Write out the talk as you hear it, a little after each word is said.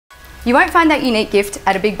You won't find that unique gift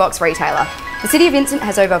at a big box retailer. The City of Vincent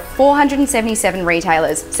has over 477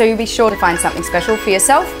 retailers, so you'll be sure to find something special for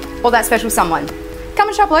yourself or that special someone. Come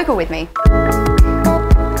and shop local with me.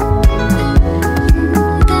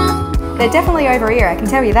 They're definitely over here, I can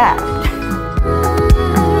tell you that.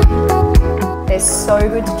 They're so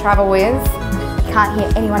good to travel with. You can't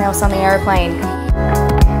hear anyone else on the aeroplane.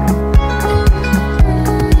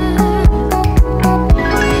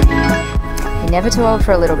 You're never too old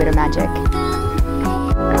for a little bit of magic.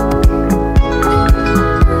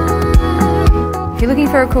 If you're looking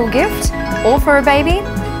for a cool gift or for a baby,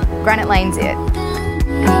 Granite Lane's it.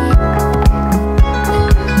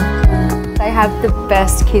 They have the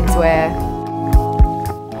best kids wear.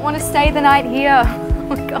 I want to stay the night here. Oh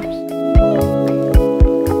my gosh.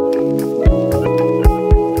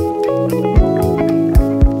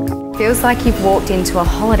 Feels like you've walked into a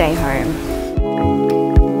holiday home.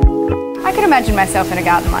 I could imagine myself in a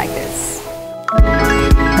garden like this.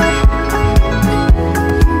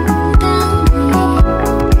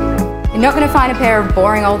 You're not going to find a pair of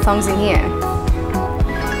boring old thongs in here.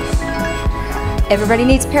 Everybody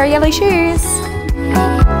needs a pair of yellow shoes.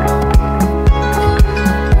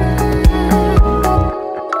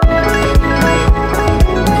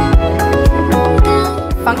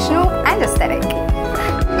 Functional and aesthetic.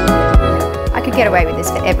 I could get away with this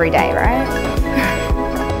for every day, right?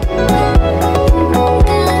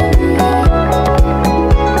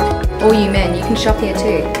 All you men, you can shop here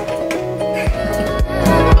too.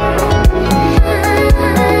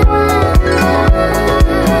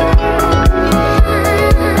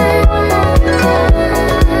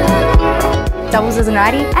 Doubles as a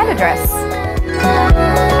nightie and a dress.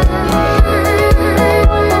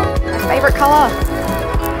 My favourite colour.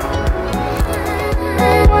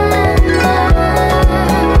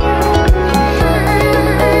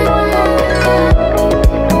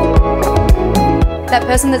 That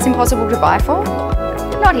person that's impossible to buy for?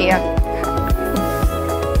 Not here.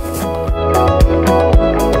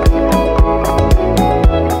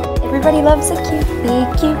 Everybody loves a cupie,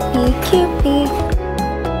 cupie, cupie.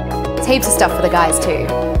 There's heaps of stuff for the guys too.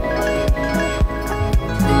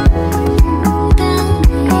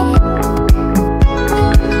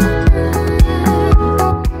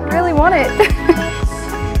 I really want it.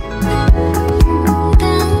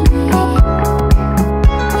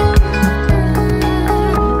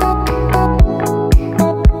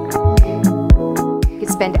 You could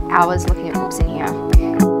spend hours looking at books in here.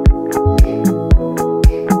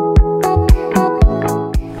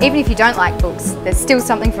 Even if you don't like books, there's still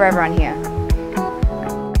something for everyone here.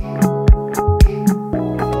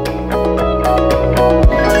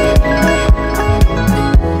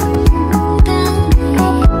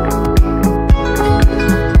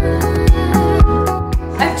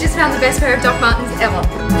 I've just found the best pair of Doc Martens ever.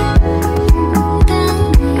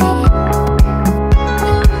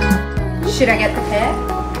 Should I get the pair?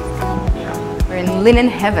 We're in linen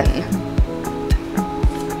heaven.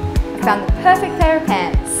 I found the perfect pair of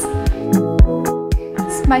pants.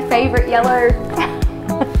 It's my favourite yellow.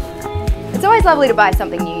 It's always lovely to buy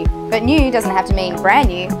something new, but new doesn't have to mean brand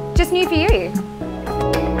new, just new for you.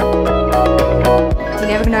 You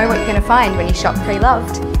never know what you're going to find when you shop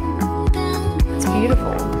pre-loved. It's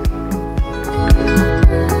beautiful.